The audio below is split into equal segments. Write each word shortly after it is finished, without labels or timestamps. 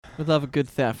We love a good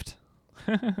theft.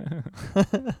 Oh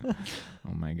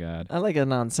my God. I like a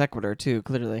non sequitur too,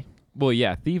 clearly. Well,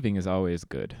 yeah, thieving is always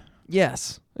good.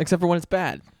 Yes, except for when it's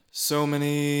bad. So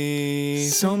many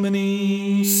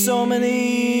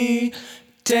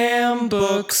damn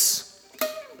books.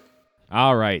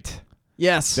 All right.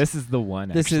 Yes. This is the one,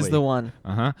 This is the one.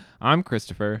 Uh-huh. I'm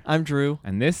Christopher, I'm Drew.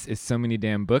 and this is So Many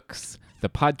Damn Books, the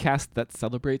podcast that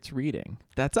celebrates reading.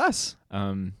 That's us.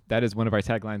 That is one of our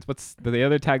taglines. What's the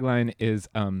other tagline is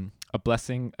a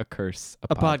blessing, a curse,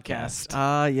 a podcast.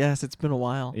 Ah, yes, it's been a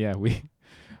while. Yeah, we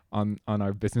on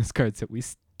our business cards that we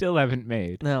still haven't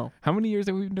made. No. How many years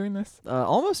have we been doing this?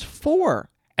 Almost 4.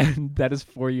 And that is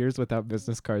 4 years without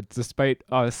business cards, despite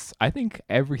us. I think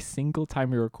every single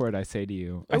time we record, I say to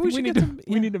you, I Oh, think we we should need get to some-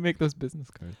 we yeah. need to make those business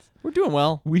cards. We're doing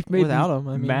well. We've made Without 'em,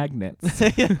 I mean. magnets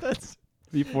Yeah, that's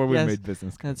before we Yes. made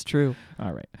business cards. that's true.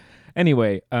 All right.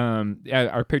 Anyway, yeah,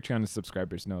 our Patreon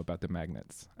subscribers know about the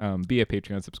magnets. Be a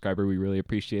Patreon subscriber. We really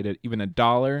appreciate it. Even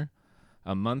 $1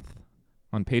 a month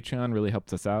on Patreon really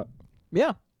helps us out.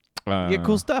 Yeah. You get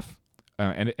cool stuff.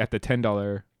 And at the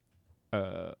 $10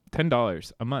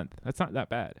 a month, that's not that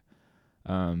bad.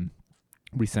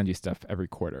 We send you stuff every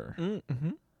quarter. Mm-hmm.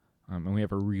 And we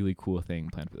have a really cool thing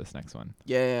planned for this next one.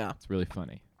 Yeah. It's really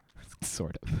funny.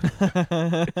 Sort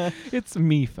of. It's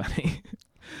me funny.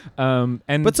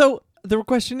 And But so the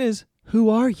question is, who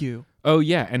are you? oh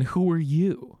yeah, and who are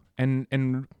you?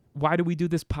 And why do we do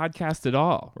this podcast at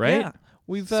all, right? Yeah.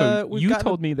 We've you gotten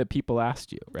told me that people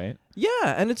asked you, right? Yeah,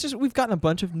 and it's just we've gotten a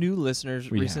bunch of new listeners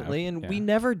We recently, have, and yeah. we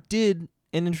never did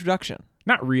an introduction.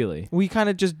 Not really. We kind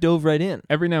of just dove right in.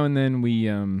 Every now and then we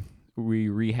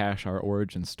rehash our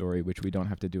origin story, which we don't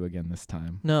have to do again this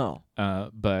time. No.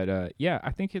 But yeah,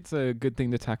 I think it's a good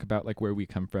thing to talk about, like where we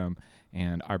come from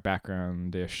and our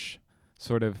background-ish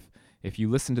sort of. If you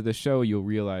listen to the show, you'll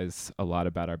realize a lot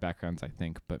about our backgrounds, I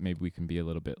think, but maybe we can be a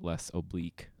little bit less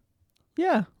oblique,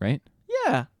 Yeah. right?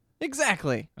 Yeah.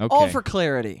 Exactly. Okay. All for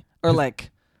clarity, or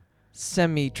like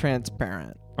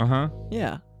semi-transparent. Uh-huh.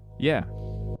 Yeah. Yeah.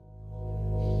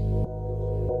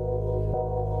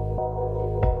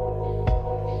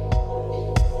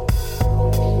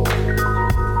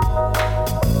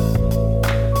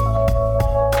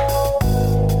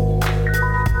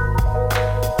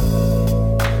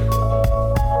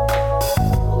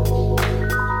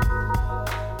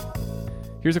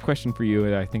 Here's a question for you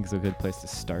that I think is a good place to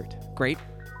start. Great.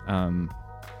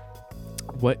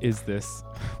 What is this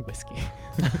whiskey?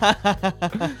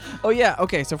 Oh yeah.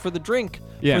 Okay. So for the drink,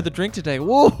 Yeah. for the drink today,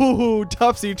 whoa,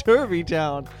 topsy turvy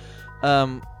town.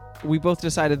 We both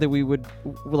decided that we would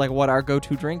like what our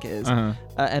go-to drink is, Uh-huh.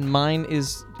 and mine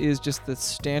is just the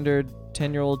standard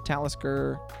 10-year-old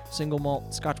Talisker single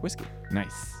malt Scotch whiskey.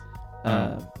 Nice.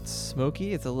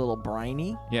 Smoky. It's a little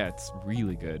briny. Yeah, it's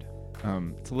really good.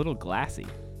 It's a little glassy.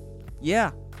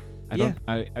 Yeah.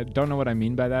 I don't know what I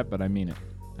mean by that, but I mean it.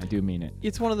 I do mean it.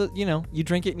 It's one of the, you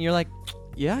drink it and you're like,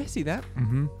 yeah, I see that.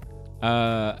 Mm-hmm.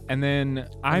 And then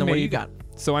And then what do you got?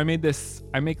 So I make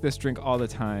this drink all the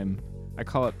time. I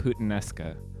call it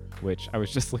puttanesca, which I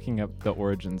was just looking up the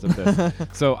origins of this.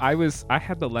 So I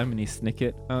had the lemony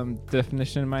snicket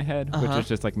definition in my head, which Uh-huh. is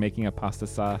just like making a pasta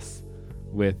sauce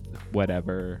with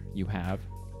whatever you have.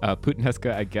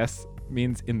 Puttanesca, I guess,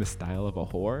 means in the style of a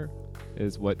whore,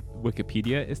 is what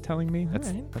Wikipedia is telling me.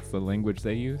 Alright. That's the language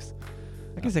they use.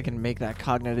 I guess I can make that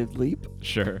cognitive leap.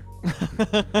 Sure.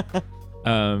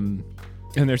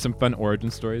 And there's some fun origin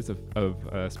stories of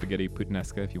spaghetti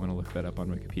puttanesca if you want to look that up on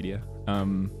Wikipedia.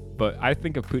 But I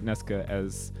think of puttanesca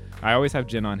as I always have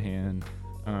gin on hand.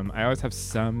 I always have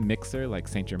some mixer like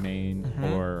Saint Germain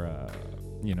Mhm.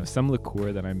 or some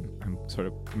liqueur that I'm sort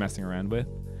of messing around with.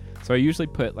 So I usually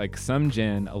put like some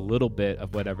gin, a little bit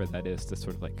of whatever that is to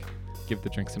sort of like give the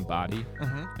drink some body,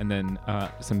 Mm-hmm. and then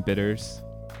some bitters.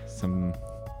 I'm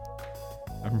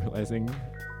realizing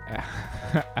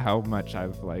how much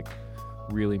I've like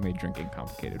really made drinking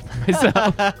complicated for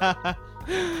myself.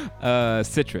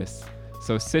 Citrus.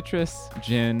 So citrus,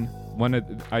 gin.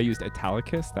 I used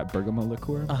Italicus, that bergamot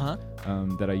liqueur, Uh-huh.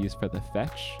 that I used for the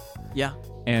fetch, Yeah.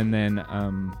 and then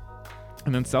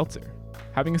seltzer.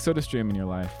 Having a soda stream in your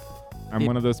life, I'm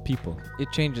one of those people.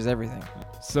 It changes everything.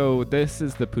 So this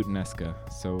is the puttanesca.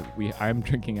 So I'm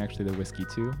drinking actually the whiskey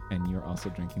too, and you're also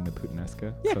drinking the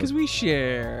puttanesca. Yeah, So because we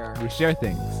share. we share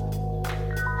things.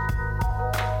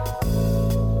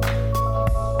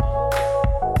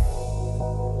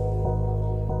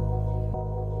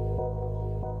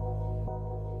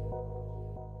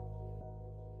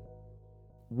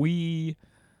 We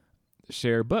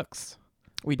share books.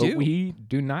 We But do. we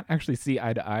do not actually see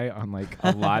eye to eye on like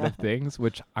a lot of things,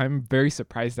 which I'm very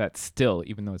surprised at still,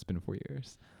 even though it's been 4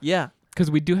 years. Yeah.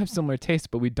 Because we do have similar tastes,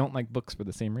 but we don't like books for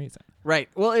the same reason. Right.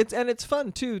 Well, it's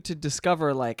fun too to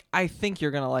discover like I think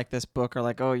you're gonna like this book or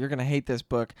like oh you're gonna hate this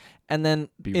book, and then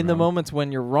Be in the wrong. moments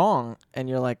when you're wrong and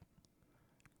you're like,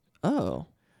 oh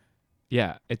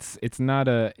Yeah, it's not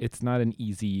an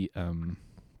easy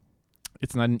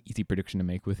prediction to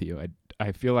make with you.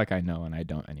 I feel like I know and I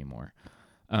don't anymore.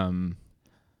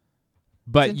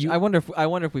 But I wonder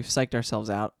if we've psyched ourselves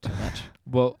out too much.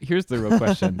 well, here's the real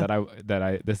question that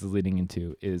I this is leading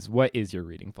into is what is your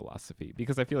reading philosophy?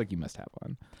 Because I feel like you must have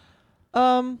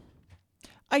one.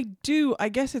 I do. I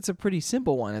guess it's a pretty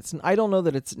simple one. I don't know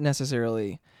that it's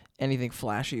necessarily anything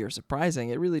flashy or surprising.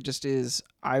 It really just is.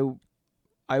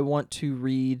 I want to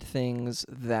read things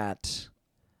that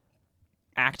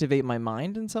activate my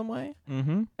mind in some way,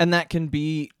 Mm-hmm. and that can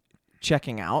be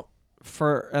checking out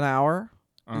for an hour,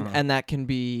 and that can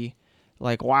be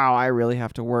like, wow, I really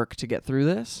have to work to get through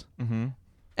this, Mm-hmm.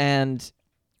 and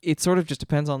it sort of just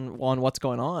depends on what's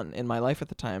going on in my life at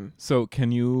the time. So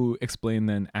can you explain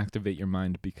then activate your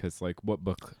mind? Because like what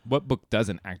book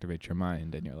doesn't activate your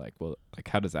mind? And you're like, well, like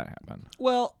how does that happen?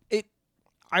 Well,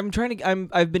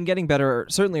 I've been getting better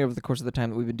certainly over the course of the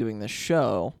time that we've been doing this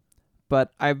show,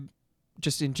 but I've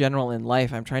just in general in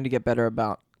life, I'm trying to get better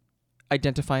about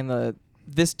identifying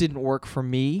this didn't work for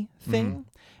me thing. Mm-hmm.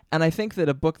 And I think that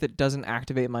a book that doesn't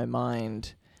activate my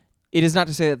mind, it is not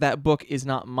to say that book is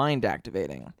not mind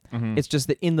activating. Mm-hmm. It's just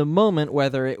that in the moment,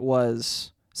 whether it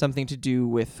was something to do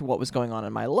with what was going on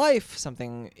in my life,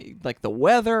 something like the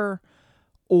weather,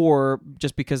 or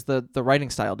just because the writing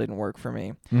style didn't work for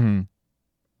me, Mm-hmm.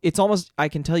 it's almost I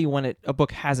can tell you when a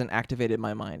book hasn't activated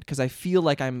my mind because I feel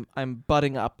like I'm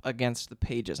butting up against the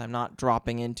pages. I'm not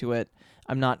dropping into it.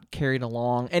 I'm not carried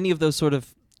along. Any of those sort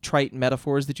of trite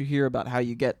metaphors that you hear about how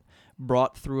you get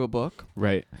brought through a book.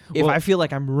 Right. If Well, I feel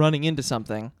like I'm running into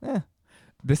something,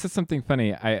 this is something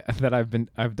funny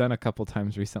I've done a couple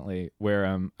times recently where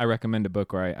I recommend a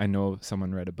book or I know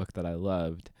someone read a book that I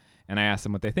loved and I asked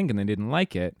them what they think and they didn't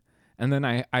like it. And then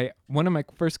I one of my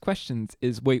first questions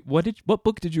is, wait, what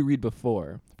book did you read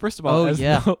before? First of all,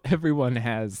 though everyone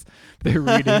has their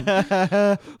reading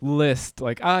list,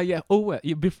 like,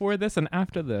 before this and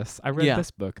after this, I read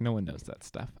this book. No one knows that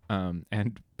stuff.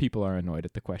 And people are annoyed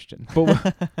at the question.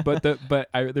 But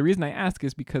the reason I ask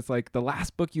is because like the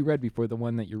last book you read before the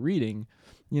one that you're reading,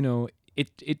 you know,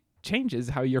 it changes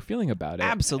how you're feeling about it.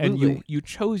 Absolutely. And you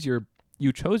chose your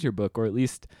book, or at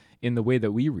least in the way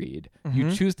that we read,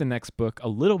 you choose the next book a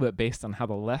little bit based on how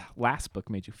the last book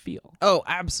made you feel. Oh,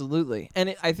 absolutely.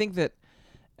 And I think that,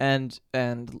 and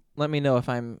let me know if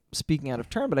I'm speaking out of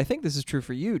turn, but I think this is true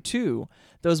for you too.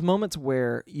 Those moments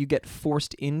where you get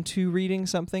forced into reading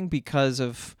something because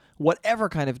of whatever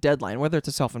kind of deadline, whether it's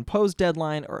a self-imposed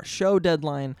deadline or a show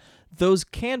deadline, those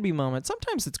can be moments.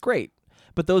 Sometimes it's great,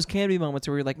 but those can be moments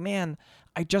where you're like, man,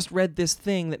 I just read this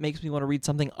thing that makes me want to read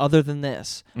something other than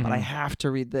this, but I have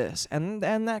to read this. And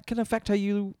that can affect how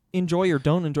you enjoy or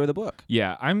don't enjoy the book.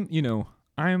 Yeah,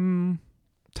 I'm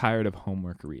tired of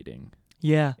homework reading.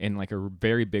 Yeah. In like a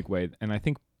very big way, and I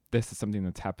think this is something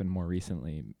that's happened more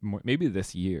recently, maybe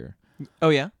this year. Oh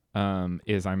yeah.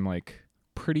 Is I'm like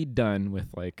pretty done with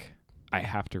like I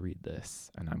have to read this,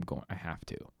 and I have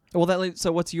to. Well,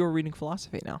 so what's your reading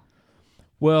philosophy now?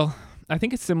 Well, I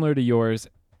think it's similar to yours.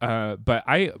 But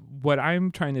what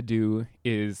I'm trying to do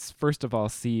is first of all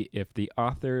see if the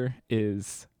author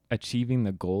is achieving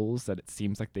the goals that it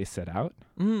seems like they set out,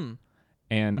 and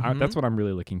that's what I'm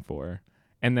really looking for.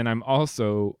 And then I'm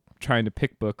also trying to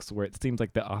pick books where it seems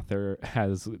like the author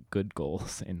has good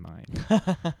goals in mind.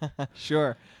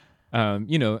 Sure. Thrilling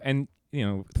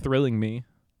me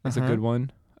is a good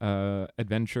one.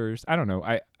 Adventures. I don't know.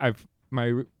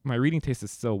 My reading taste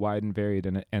is so wide and varied,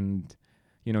 and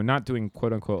not doing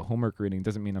quote unquote homework reading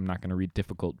doesn't mean I'm not going to read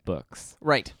difficult books.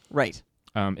 Right.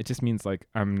 It just means like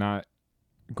I'm not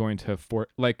going to for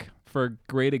a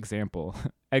great example,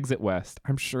 Exit West.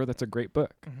 I'm sure that's a great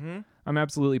book. I'm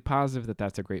absolutely positive that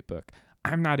that's a great book.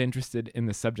 I'm not interested in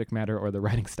the subject matter or the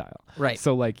writing style. Right.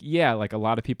 So like a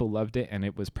lot of people loved it and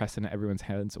it was pressed into everyone's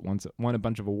heads. It won a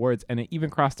bunch of awards and it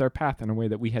even crossed our path in a way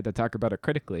that we had to talk about it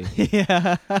critically.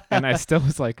 Yeah. And I still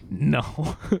was like,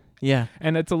 no. Yeah.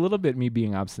 And it's a little bit me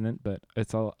being obstinate, but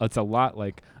it's a lot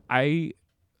like I,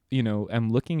 am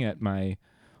looking at my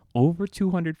over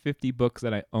 250 books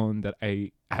that I own that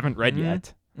I haven't read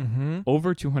yet.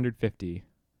 Over 250.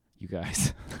 You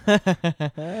guys.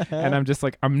 And I'm just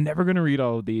like, I'm never going to read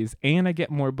all of these. And I get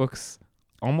more books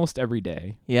almost every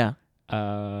day. Yeah.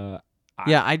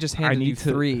 Yeah, I just handed you need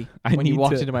to- 3 I when you need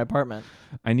walked to- into my apartment.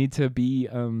 I need to be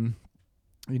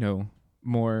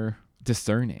more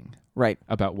discerning Right.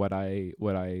 about what I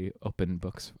open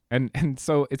books. And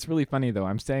so it's really funny though.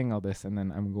 I'm saying all this and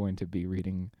then I'm going to be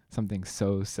reading something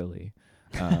so silly.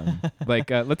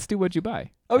 Let's do What'd You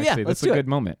Buy? Oh, yeah, Actually, let's that's do a it. good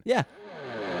moment. Yeah.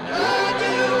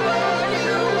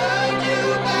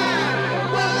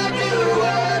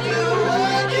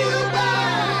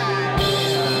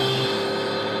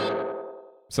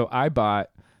 So I bought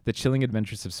The Chilling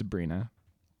Adventures of Sabrina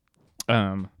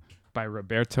by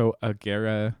Roberto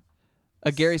Aguirre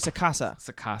Gary Sacasa.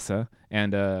 Sacasa,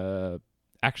 and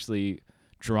actually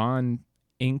drawn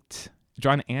and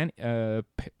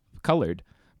colored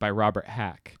by Robert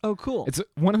Hack. Oh, cool. It's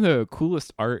one of the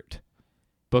coolest art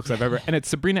books I've ever, and it's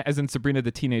Sabrina as in Sabrina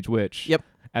the Teenage Witch. Yep.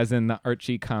 As in the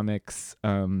Archie comics,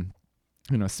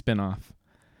 spin-off.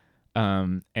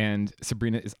 And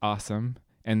Sabrina is awesome,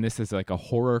 and this is like a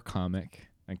horror comic.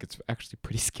 Like it's actually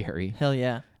pretty scary. Hell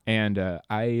yeah. And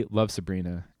I love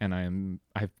Sabrina, and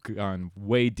I've gone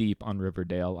way deep on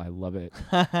Riverdale. I love it.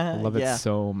 I love it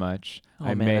so much. Oh,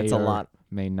 I man, that's a or lot.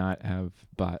 may not have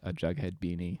bought a Jughead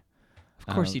beanie.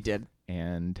 Of course you did.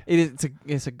 And It's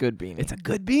a good beanie. it's a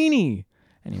good beanie.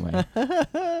 Anyway,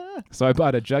 so I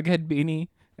bought a Jughead beanie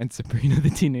and Sabrina the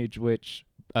Teenage Witch,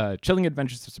 Chilling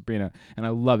Adventures of Sabrina, and I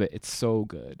love it. It's so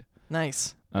good.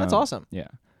 Nice. That's Um, awesome. Yeah.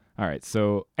 All right.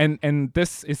 So and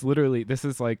this is literally this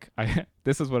is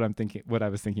what I'm thinking. What I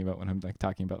was thinking about when I'm like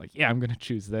talking about like I'm gonna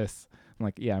choose this. I'm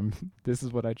like this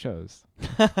is what I chose.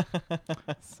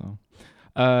 So,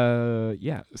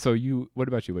 yeah. So what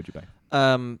about you? What'd you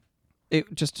buy?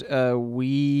 It just a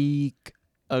week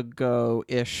ago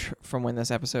ish from when this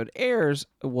episode airs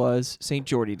was St.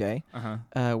 Geordie Day,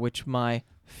 which my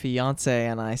fiance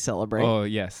and I celebrate. Oh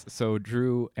yes. So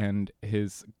Drew and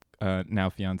his now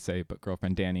fiance but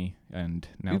girlfriend Danny and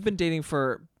now We've been dating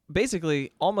for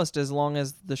basically almost as long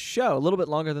as the show, a little bit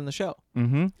longer than the show.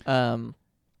 Mm-hmm.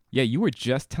 Yeah, you were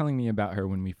just telling me about her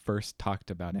when we first talked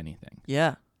about anything.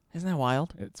 Yeah. Isn't that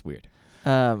wild? It's weird.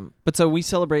 But so we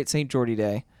celebrate St. Geordie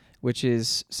Day, which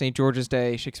is St. George's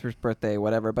Day, Shakespeare's birthday,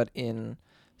 whatever. But in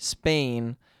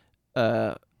Spain,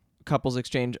 couples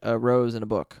exchange a rose and a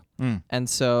book. And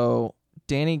so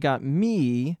Danny got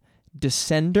me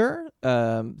Descender,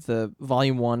 the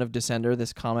volume 1 of Descender,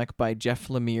 this comic by Jeff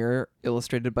Lemire,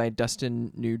 illustrated by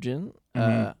Dustin Nugent.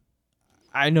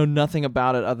 I know nothing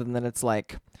about it other than it's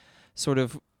like sort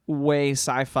of way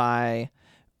sci-fi.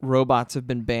 Robots have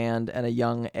been banned and a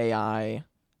young AI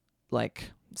like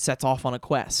sets off on a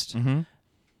quest. Mm-hmm.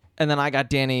 And then I got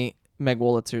Danny Meg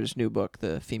Wolitzer's new book,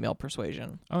 The Female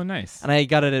Persuasion. Oh, nice. And I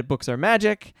got it at Books Are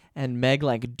Magic, and Meg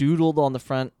like doodled on the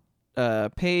front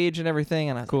page and everything,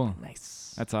 and I was Cool. like,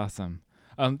 nice. That's awesome.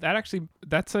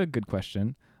 That's a good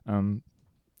question.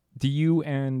 Do you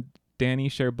and Danny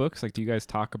share books? Like, do you guys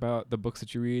talk about the books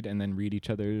that you read and then read each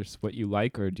other's what you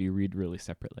like, or do you read really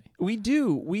separately? We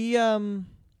do. We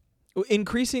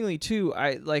increasingly too.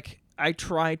 I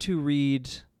try to read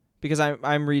because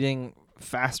I'm reading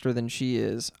faster than she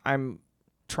is. I'm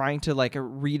trying to like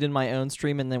read in my own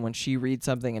stream, and then when she reads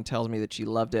something and tells me that she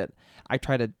loved it, I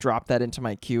try to drop that into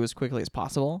my queue as quickly as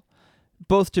possible,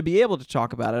 both to be able to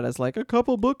talk about it as like a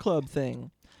couple book club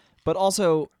thing, but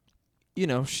also,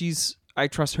 I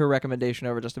trust her recommendation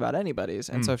over just about anybody's.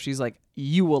 And so if she's like,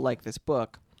 you will like this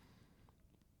book,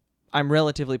 I'm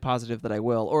relatively positive that I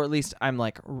will, or at least I'm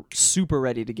like super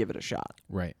ready to give it a shot.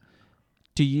 Right.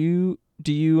 Do you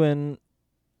and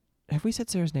have we said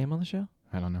Sarah's name on the show?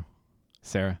 I don't know.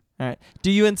 Sarah. All right.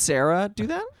 Do you and Sarah do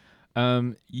that?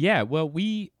 Yeah. Well,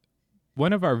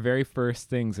 one of our very first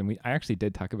things, and I actually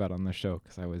did talk about on the show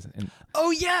because I was in.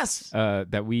 Oh yes.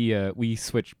 That we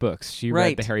switched books. She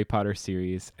read the Harry Potter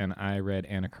series, and I read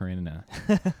Anna Karenina,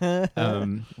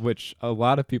 which a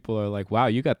lot of people are like, "Wow,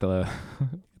 you got the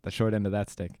the short end of that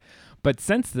stick." But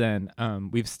since then,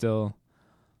 we've still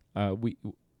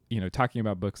talking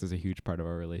about books is a huge part of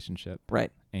our relationship,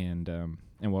 right? And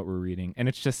what we're reading, and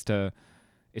it's just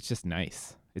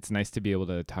nice. It's nice to be able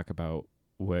to talk about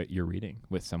what you're reading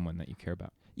with someone that you care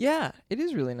about. Yeah, it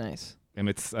is really nice. And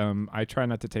it's I try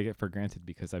not to take it for granted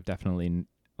because I've definitely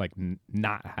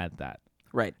not had that.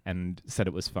 Right. And said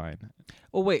it was fine.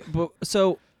 Oh wait, but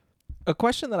so a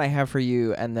question that I have for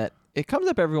you, and that it comes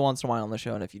up every once in a while on the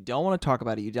show, and if you don't want to talk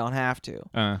about it, you don't have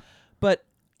to. But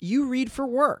you read for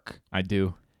work. I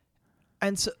do.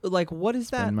 And so what is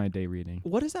that? Spend my day reading.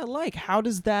 What is that like? How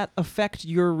does that affect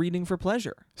your reading for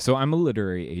pleasure? So I'm a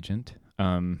literary agent.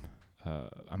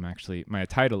 I'm actually, my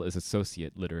title is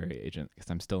associate literary agent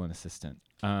because I'm still an assistant.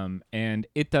 And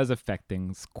it does affect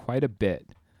things quite a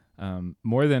bit,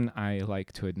 more than I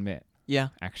like to admit. Yeah.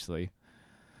 actually.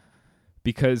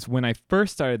 Because when I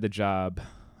first started the job,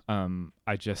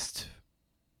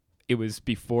 it was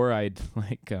before I'd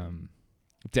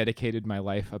dedicated my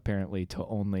life apparently to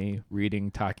only reading,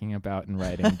 talking about, and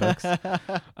writing books.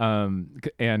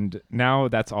 And now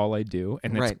that's all I do,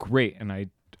 and it's Right. great, and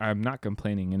I'm not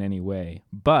complaining in any way,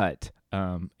 but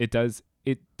it does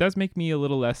make me a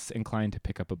little less inclined to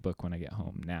pick up a book when I get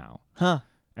home now. Huh.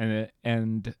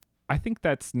 And I think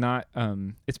that's not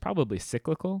it's probably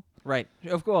cyclical. Right.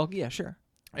 Well, yeah, sure.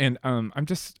 And I'm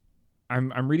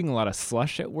reading a lot of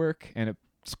slush at work, and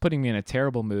it's putting me in a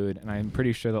terrible mood, and I'm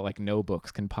pretty sure that like no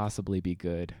books can possibly be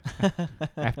good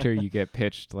after you get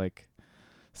pitched like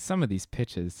some of these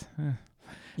pitches.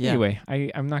 Yeah. Anyway,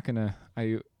 I'm not gonna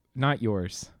not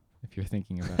yours if you're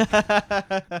thinking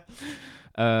about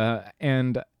it.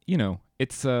 And you know,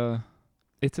 it's an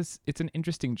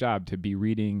interesting job to be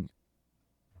reading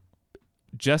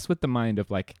just with the mind of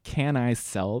like, can I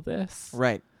sell this?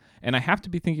 Right. And I have to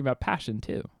be thinking about passion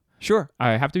too. Sure.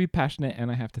 I have to be passionate,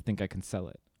 and I have to think I can sell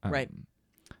it. Right.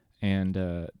 And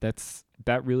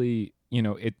that really, you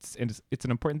know, it's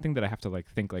an important thing that I have to like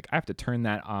think like I have to turn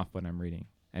that off when I'm reading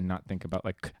and not think about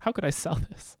like how could I sell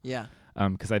this? Yeah.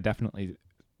 Because I definitely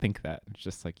think that it's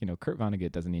just like, you know, Kurt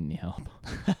Vonnegut doesn't need any help.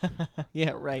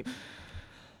 Yeah. Right.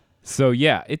 So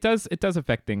yeah, it does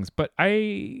affect things, but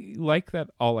I like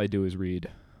that all I do is read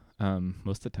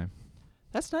most of the time.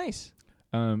 That's nice.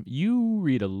 You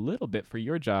read a little bit for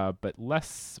your job, but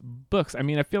less books. I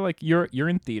mean, I feel like you're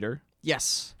in theater,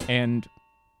 Yes. and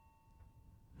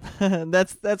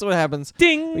that's what happens.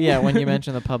 ding. Yeah, when you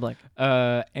mention the public.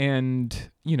 And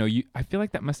you know, I feel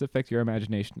like that must affect your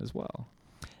imagination as well.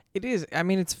 It is. I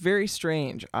mean, it's very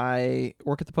strange. I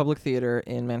work at the Public Theater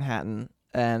in Manhattan,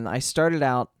 and I started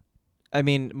out. I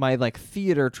mean, my like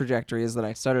theater trajectory is that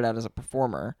I started out as a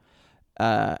performer,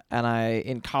 and I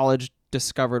in college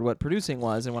discovered what producing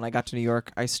was, and when I got to New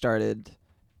York, I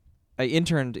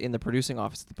interned in the producing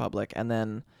office at the Public, and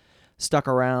then stuck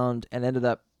around and ended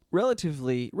up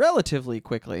relatively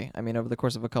quickly. I mean, over the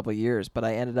course of a couple of years, but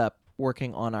I ended up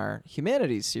working on our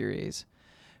humanities series.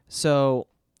 So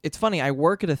it's funny. I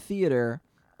work at a theater,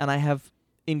 and I have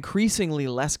increasingly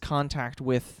less contact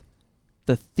with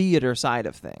the theater side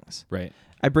of things. Right.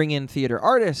 I bring in theater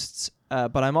artists,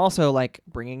 but I'm also like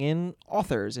bringing in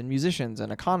authors and musicians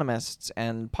and economists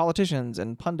and politicians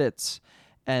and pundits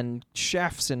and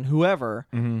chefs and whoever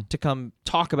to come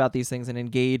talk about these things and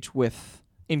engage with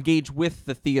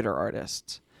the theater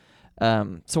artists.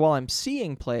 So while I'm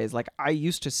seeing plays, like I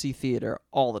used to see theater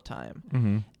all the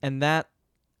time, and that,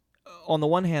 on the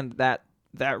one hand, that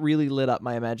really lit up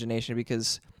my imagination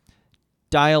because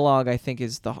dialogue, I think,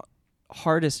 is the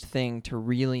hardest thing to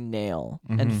really nail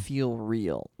and feel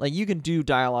real. Like you can do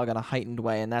dialogue in a heightened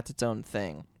way, and that's its own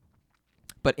thing.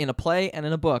 But in a play and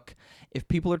in a book, if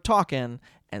people are talking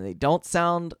and they don't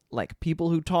sound like people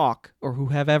who talk or who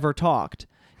have ever talked,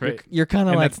 Right. you're kind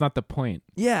of like, that's not the point.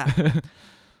 yeah.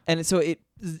 And so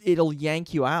it'll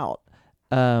yank you out.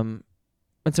 And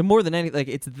so more than anything, like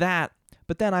it's that.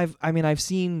 But then I've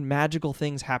seen magical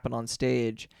things happen on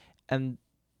stage, and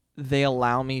they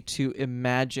allow me to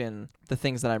imagine the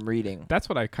things that I'm reading. That's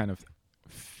what I kind of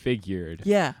figured.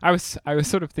 Yeah. I was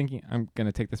sort of thinking, I'm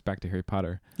gonna take this back to Harry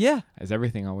Potter, Yeah. as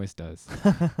everything always does.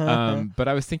 But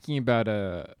I was thinking about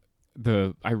I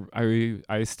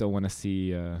still want to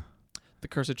see The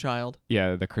Cursed Child.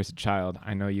 the Cursed Child.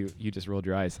 I know you just rolled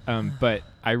your eyes. But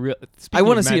I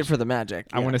want to see it for the magic.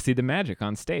 I want to see the magic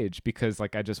on stage because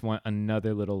like I just want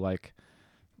another little like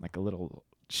a little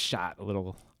shot, a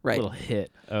little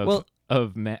hit of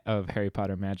Harry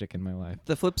Potter magic in my life.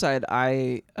 The flip side,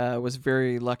 I was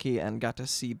very lucky and got to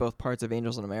see both parts of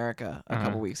Angels in America a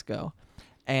couple weeks ago.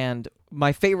 And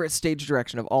my favorite stage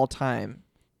direction of all time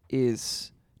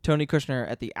is Tony Kushner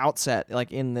at the outset,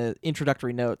 like in the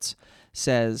introductory notes,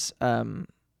 says,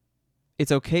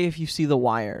 it's okay if you see the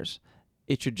wires.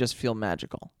 It should just feel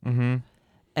magical. Mm-hmm.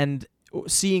 And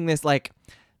seeing this, like,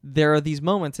 there are these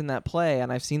moments in that play,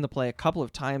 and I've seen the play a couple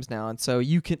of times now, and so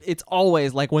it's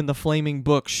always like when the flaming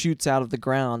book shoots out of the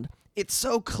ground, it's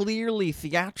so clearly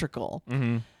theatrical.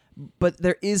 Mm-hmm. But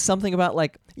there is something about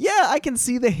like, yeah, I can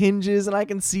see the hinges and I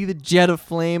can see the jet of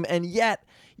flame, and yet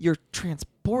you're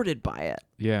transported by it.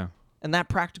 Yeah. And that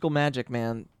practical magic,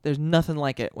 man, there's nothing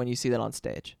like it when you see that on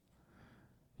stage.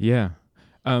 Yeah.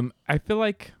 I feel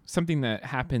like something that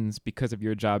happens because of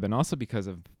your job and also because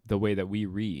of the way that we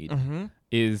read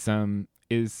is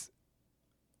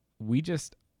we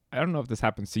just, I don't know if this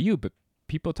happens to you, but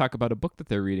people talk about a book that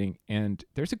they're reading and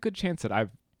there's a good chance that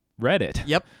I've read it.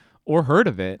 Yep. or heard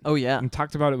of it Oh yeah. and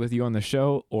talked about it with you on the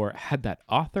show or had that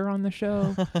author on the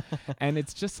show. And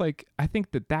it's just like, I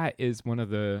think that is one of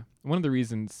the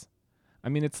reasons. I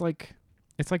mean, it's like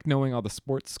knowing all the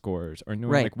sports scores or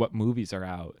knowing Right. like what movies are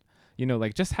out. You know,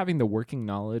 like just having the working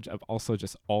knowledge of also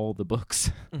just all the books,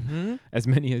 Mm-hmm. as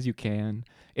many as you can.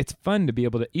 It's fun to be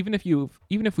able to, even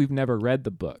if we've never read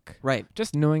the book, Right.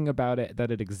 just knowing about it,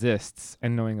 that it exists,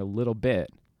 and knowing a little bit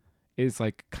is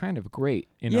like kind of great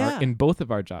in both of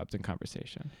our jobs and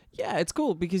conversation. Yeah, it's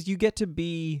cool because you get to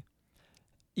be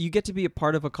a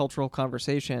part of a cultural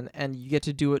conversation, and you get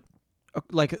to do it.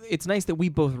 Like, it's nice that we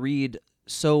both read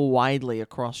so widely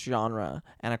across genre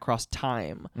and across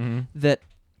time that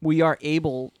we are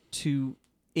able to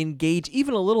engage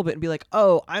even a little bit and be like,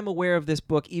 oh, I'm aware of this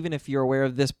book, even if you're aware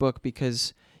of this book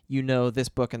because you know this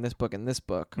book and this book and this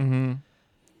book. Mm-hmm.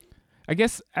 I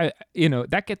guess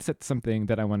that gets at something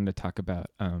that I wanted to talk about.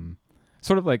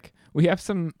 Sort of like we have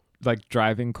some like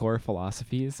driving core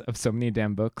philosophies of so many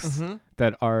damn books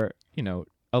that are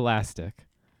elastic,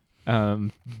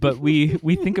 but we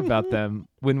think about them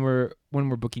when we're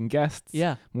booking guests.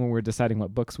 Yeah. When we're deciding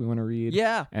what books we want to read.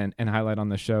 Yeah. And highlight on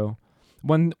the show.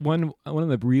 One of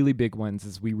the really big ones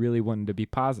is we really wanted to be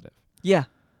positive. Yeah.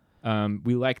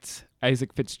 We liked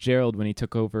Isaac Fitzgerald when he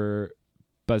took over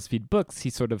BuzzFeed Books. He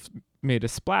sort of made a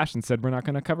splash and said, we're not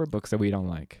going to cover books that we don't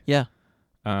like. Yeah.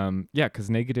 Because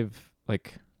negative,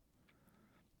 like,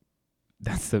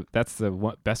 that's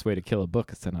the best way to kill a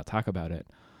book is to not talk about it.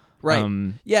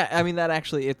 Right. Yeah, I mean, that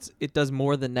actually, it does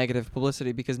more than negative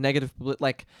publicity, because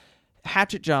like,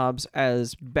 hatchet jobs,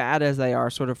 as bad as they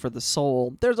are sort of for the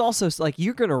soul, there's also, like,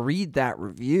 you're going to read that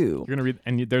review. You're going to read,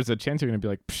 and there's a chance you're going to be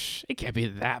like, psh, it can't be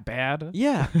that bad.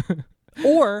 Yeah.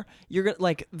 Or you're going to,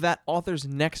 like, that author's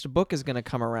next book is going to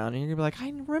come around, and you're going to be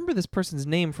like, I remember this person's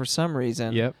name for some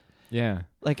reason. Yep. Yeah.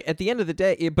 Like, at the end of the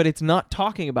day, but it's not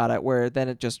talking about it, where then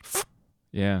it just...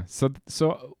 Yeah.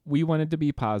 So we wanted to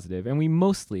be positive, and we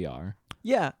mostly are.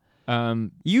 Yeah.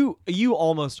 You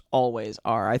almost always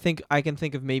are. I think I can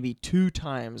think of maybe 2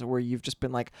 times where you've just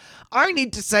been like, I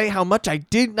need to say how much I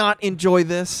did not enjoy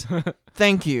this.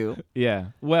 Thank you.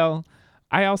 Yeah. Well,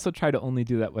 I also try to only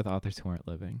do that with authors who aren't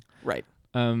living. Right.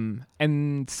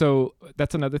 And so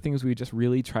that's another thing, is we just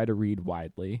really try to read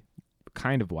widely,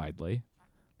 kind of widely.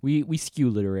 We skew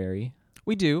literary.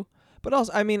 We do. But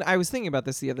also, I mean, I was thinking about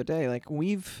this the other day. Like,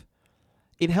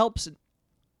 it helps.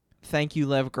 Thank you,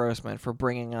 Lev Grossman, for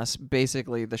bringing us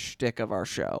basically the shtick of our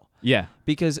show. Yeah.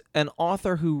 Because an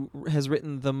author who has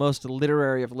written the most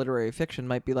literary of literary fiction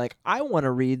might be like, I want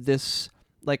to read this,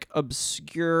 like,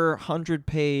 obscure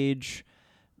 100-page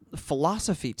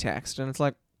philosophy text. And it's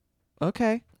like,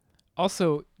 okay.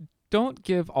 Also, don't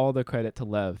give all the credit to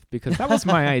Lev, because that was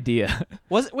my idea.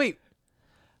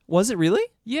 Was it really?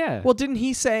 Yeah. Well, didn't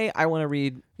he say, I want to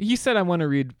read... He said, I want to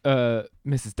read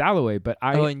Mrs. Dalloway, but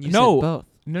and you no, said both.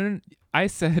 No. I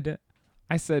said,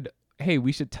 hey,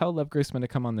 we should tell Lev Grossman to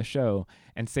come on the show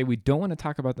and say we don't want to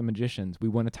talk about The Magicians. We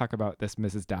want to talk about this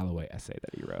Mrs. Dalloway essay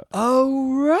that he wrote.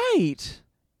 Oh, right.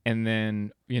 And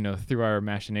then, through our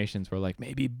machinations, we're like,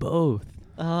 maybe both.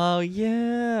 Oh,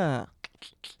 yeah.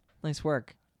 Nice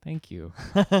work. Thank you.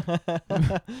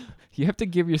 You have to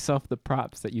give yourself the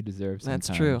props that you deserve sometimes.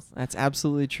 That's true. That's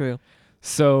absolutely true.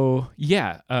 So,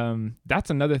 yeah, that's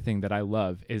another thing that I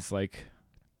love, is like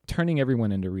turning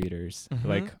everyone into readers,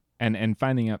 like and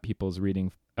finding out people's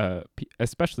reading,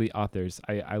 especially authors.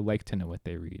 I like to know what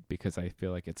they read, because I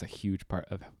feel like it's a huge part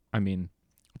of,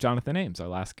 Jonathan Ames, our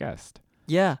last guest,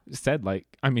 Yeah. said, like,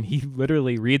 he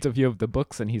literally reads a few of the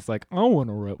books and he's like, I want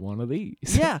to write one of these.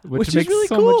 Yeah, which is makes really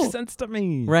so cool. much sense to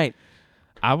me. Right.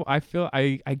 I feel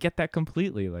I get that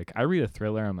completely. Like, I read a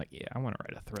thriller, I'm like, yeah, I want to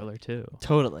write a thriller too.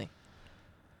 Totally.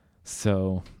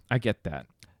 So I get that.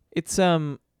 It's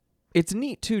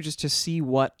neat too, just to see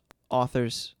what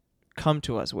authors come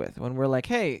to us with when we're like,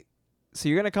 hey, so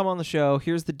you're gonna come on the show,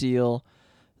 here's the deal,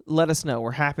 let us know,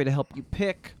 we're happy to help you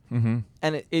pick. And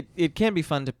it can be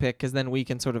fun to pick, because then we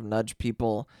can sort of nudge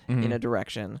people in a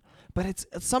direction, but it's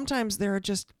sometimes there are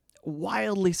just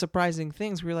wildly surprising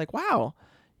things where you're like, wow,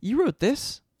 you wrote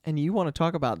this and you want to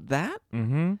talk about that?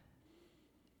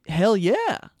 Hell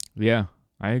yeah. Yeah,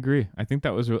 I agree. I think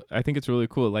I think it's really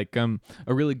cool. Like, a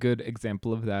really good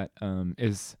example of that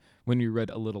is when you read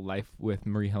A Little Life with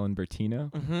Marie Helen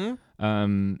Bertino.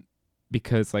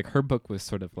 Because like her book was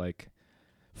sort of like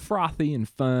frothy and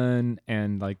fun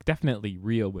and like definitely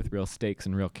real, with real stakes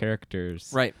and real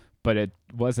characters. Right. But it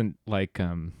wasn't like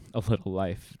A Little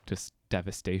Life, just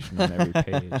devastation on every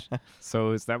page.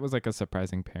 So that was like a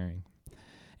surprising pairing.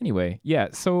 Anyway, yeah.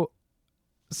 So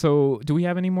do we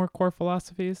have any more core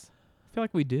philosophies feel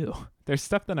like we do. There's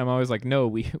stuff that I'm always like, no,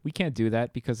 we can't do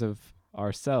that because of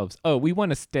ourselves. Oh, we want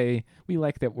to stay. We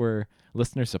like that we're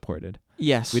listener supported.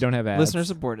 Yes. We don't have ads. Listener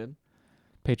supported.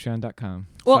 Patreon.com.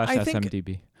 Well, / I think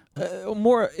SMDB.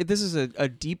 This is a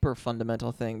deeper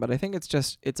fundamental thing, but I think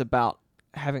it's about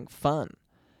having fun.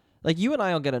 Like, you and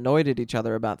I will get annoyed at each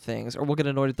other about things, or we'll get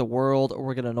annoyed at the world, or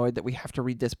we'll get annoyed that we have to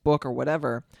read this book or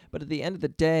whatever. But at the end of the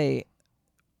day,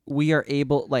 we are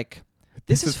able, like,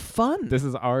 this is fun. This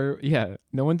is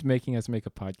no one's making us make a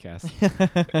podcast.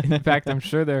 In fact, I'm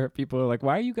sure there are people who are like,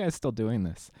 why are you guys still doing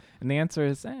this? And the answer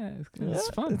is, it's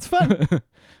fun. It's fun.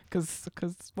 Because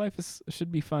life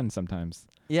should be fun sometimes.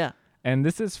 Yeah. And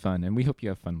this is fun, and we hope you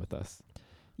have fun with us.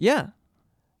 Yeah.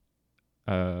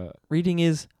 Reading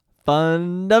is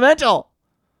fundamental.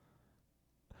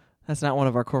 That's not one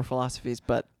of our core philosophies,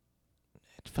 but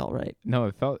it felt right. No,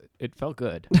 it felt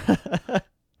good.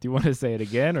 Do you want to say it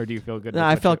again, or do you feel good? No,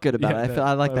 I felt good about it.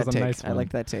 I like that take. Nice I like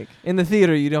that take. In the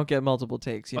theater, you don't get multiple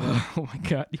takes. You know. Oh my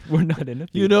God, we're not in a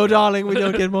theater. You know, darling, we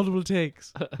don't get multiple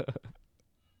takes.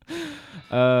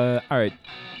 All right.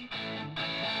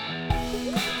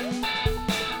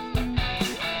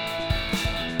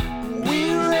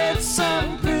 We read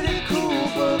some pretty cool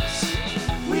books.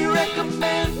 We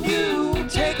recommend you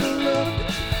take a look.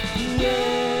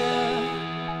 Yeah.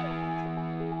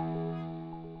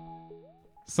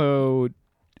 So,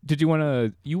 did you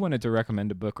wanted to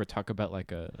recommend a book or talk about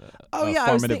like a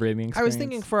formative reading experience? I was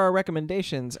thinking for our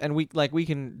recommendations, and we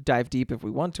can dive deep if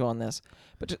we want to on this.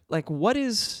 But what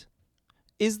is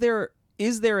there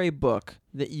a book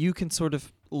that you can sort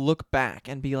of look back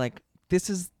and be like, this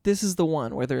is the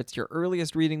one, whether it's your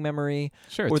earliest reading memory.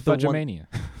 Sure, or it's the Fudgemania.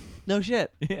 No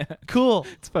shit. Yeah, Cool.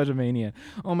 it's Fudgemania.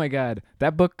 Oh my God,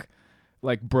 that book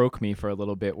like broke me for a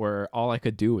little bit, where all I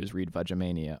could do was read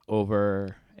Fudgemania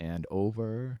over and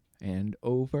over and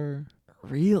over.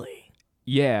 Really?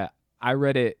 Yeah, I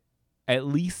read it at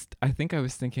least. I think I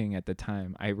was thinking at the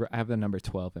time. I have the number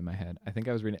 12 in my head. I think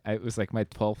I was reading. It was like my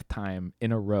 12th time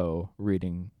in a row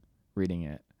reading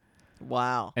it.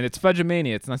 Wow. And it's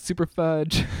Fudgemania. It's not super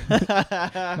fudge,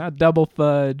 not double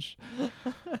fudge.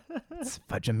 It's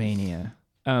Fudgemania.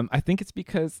 I think it's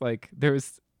because like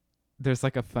there's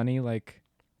like a funny like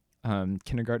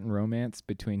kindergarten romance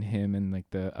between him and like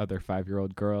the other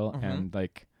 5-year-old girl, and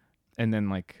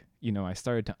then I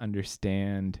started to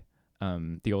understand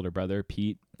the older brother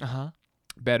Pete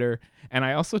better, and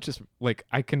I also just like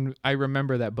I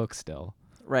remember that book still.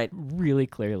 Right. Really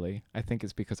clearly. I think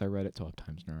it's because I read it 12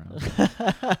 times in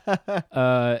a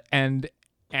row.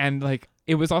 And like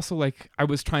it was also like I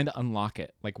was trying to unlock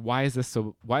it. Like why is this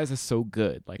so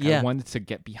good? Like I wanted to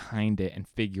get behind it and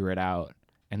figure it out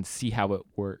and see how it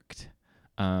worked.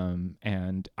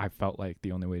 And I felt like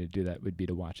the only way to do that would be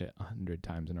to watch it 100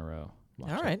 times in a row.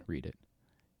 Read it.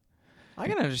 I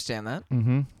can understand that.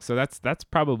 Mm-hmm. So that's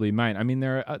probably mine. I mean,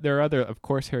 there are other, of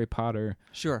course, Harry Potter.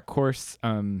 Sure. Of course,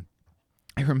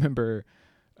 I remember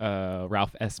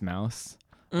Ralph S. Mouse,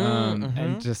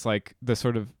 and just like the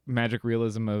sort of magic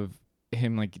realism of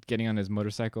him like getting on his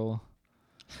motorcycle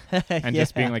and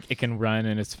just being like, it can run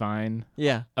and it's fine.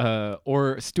 Yeah.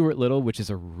 Or Stuart Little, which is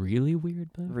a really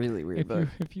weird book. Really weird book.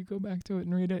 If you go back to it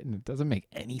and read it, and it doesn't make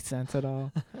any sense at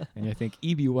all, and you think,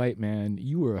 E.B. White, man,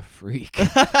 you were a freak. So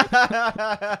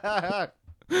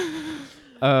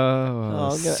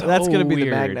that's gonna be weird.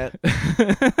 the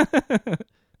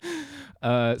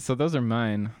magnet. So those are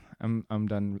mine. I'm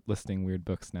done listing weird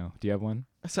books now. Do you have one?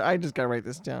 So I just gotta write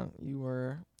this down. You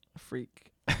were a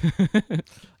freak.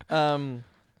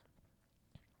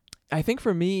 I think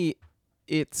for me,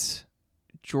 it's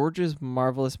George's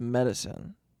Marvelous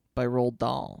Medicine by Roald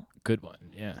Dahl. Good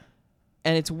one, yeah.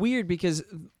 And it's weird because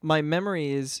my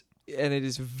memory is, and it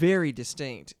is very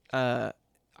distinct. I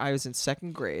was in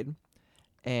 2nd grade,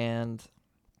 and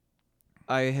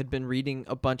I had been reading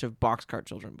a bunch of Boxcar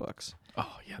Children books.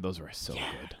 Oh, yeah, those were so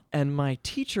good. And my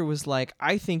teacher was like,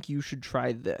 I think you should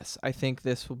try this. I think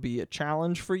this will be a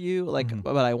challenge for you. Like,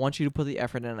 but I want you to put the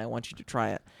effort in, and I want you to try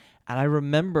it. And I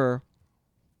remember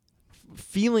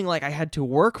feeling like I had to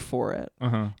work for it.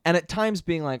 And at times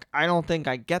being like, I don't think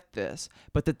I get this.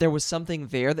 But that there was something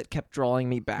there that kept drawing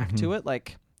me back to it.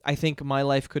 Like, I think my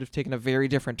life could have taken a very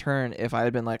different turn if I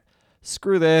had been like,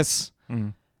 screw this.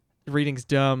 Reading's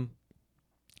dumb.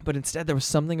 But instead, there was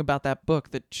something about that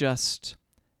book that just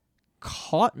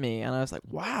caught me. And I was like,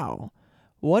 wow,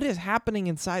 what is happening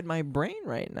inside my brain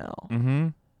right now?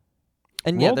 And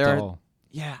yeah, there are...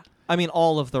 Yeah. I mean,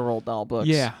 all of the Roald Dahl books.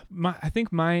 Yeah. I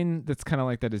think mine that's kind of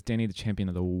like that is Danny the Champion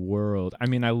of the World. I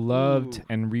mean, I loved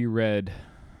and reread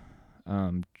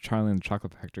Charlie and the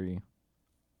Chocolate Factory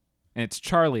And it's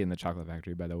Charlie in the Chocolate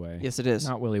Factory, by the way. Yes, it is.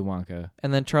 Not Willy Wonka,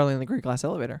 And then Charlie and the Great Glass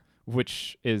Elevator.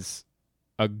 which is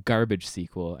a garbage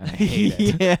sequel, and I hate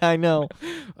it. Yeah, I know.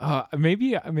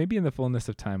 Maybe in the fullness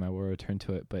of time I will return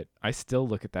to it, but I still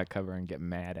look at that cover and get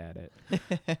mad at it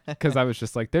because I was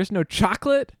just like, "There's no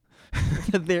chocolate.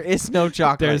 There is no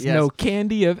chocolate. There's yes. no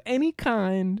candy of any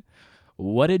kind.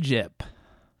 What a jip."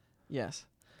 Yes.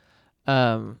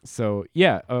 So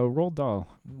yeah, Roald Dahl.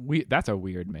 That's a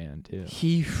weird man too.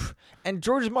 And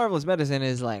George's Marvelous Medicine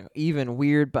is like even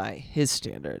weird by his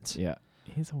standards. Yeah,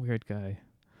 he's a weird guy.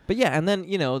 But yeah, and then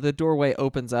the doorway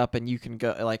opens up and you can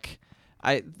go like.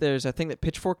 There's a thing that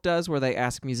Pitchfork does where they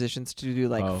ask musicians to do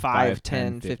like 5,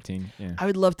 10, 15. Yeah. I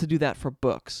would love to do that for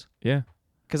books. Yeah.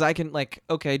 Because I can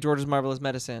George's Marvelous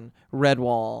Medicine,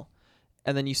 Redwall,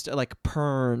 and then you like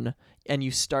Pern, and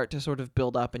you start to sort of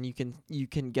build up, and you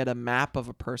can get a map of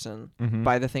a person Mhm.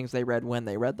 by the things they read when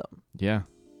they read them. Yeah.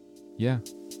 Yeah.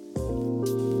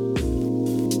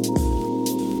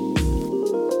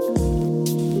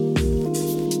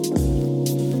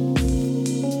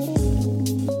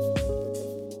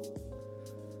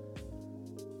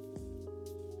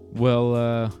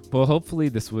 Well, hopefully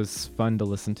this was fun to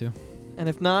listen to. And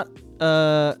if not,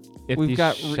 If we've these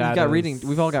got reading. shadows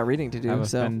We've all got reading to do. have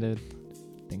So. offended,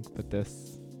 think but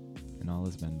this, and all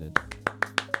is mended.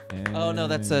 Oh no,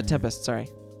 that's And Tempest. Sorry.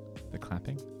 The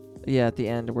clapping. Yeah, at the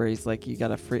end where he's like, you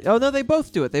got a free. Oh no, they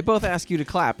both do it. They both ask you to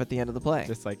clap at the end of the play.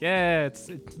 Just like, yeah,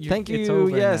 Thank you. It's over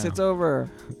Yes, now. it's over.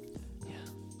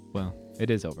 Well, it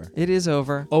is over. It is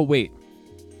over. Oh wait.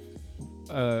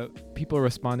 People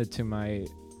responded to my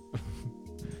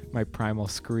my primal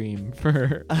scream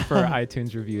for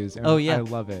iTunes reviews. And Oh, yeah. I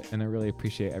love it, and I really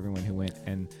appreciate everyone who went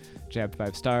and jabbed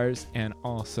 5 stars, and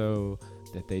also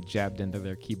that they jabbed into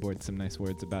their keyboard some nice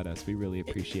words about us. We really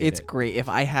appreciate It's it. great. If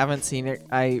I haven't seen it,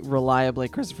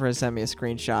 Christopher has sent me a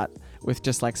screenshot with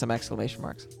just like some exclamation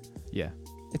marks. Yeah.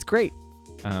 It's great.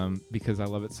 Because I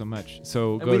love it so much.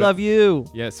 So And we love you.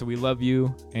 Yeah, so we love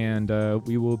you, and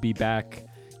we will be back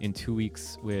in 2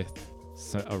 weeks with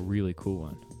a really cool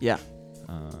one. Yeah.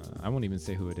 I won't even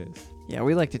say who it is. Yeah,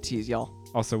 we like to tease y'all.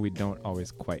 Also, we don't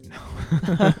always quite know.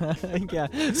 Yeah.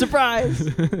 Surprise.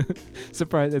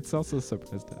 Surprise. It's also a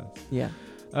surprise to us. Yeah.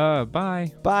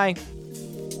 Bye. Bye.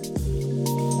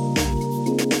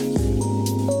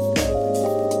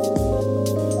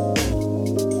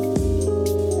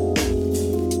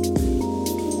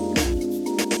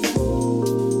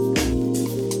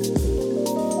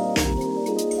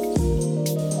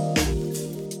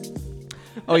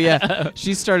 Oh yeah,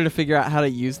 she started to figure out how to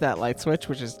use that light switch,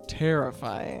 which is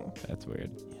terrifying. That's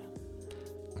weird.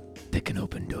 They can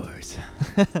open doors.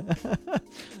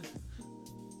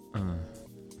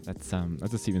 That's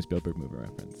a Steven Spielberg movie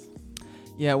reference.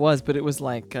 Yeah, it was, but it was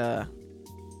like it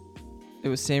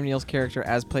was Sam Neill's character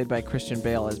as played by Christian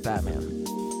Bale as Batman.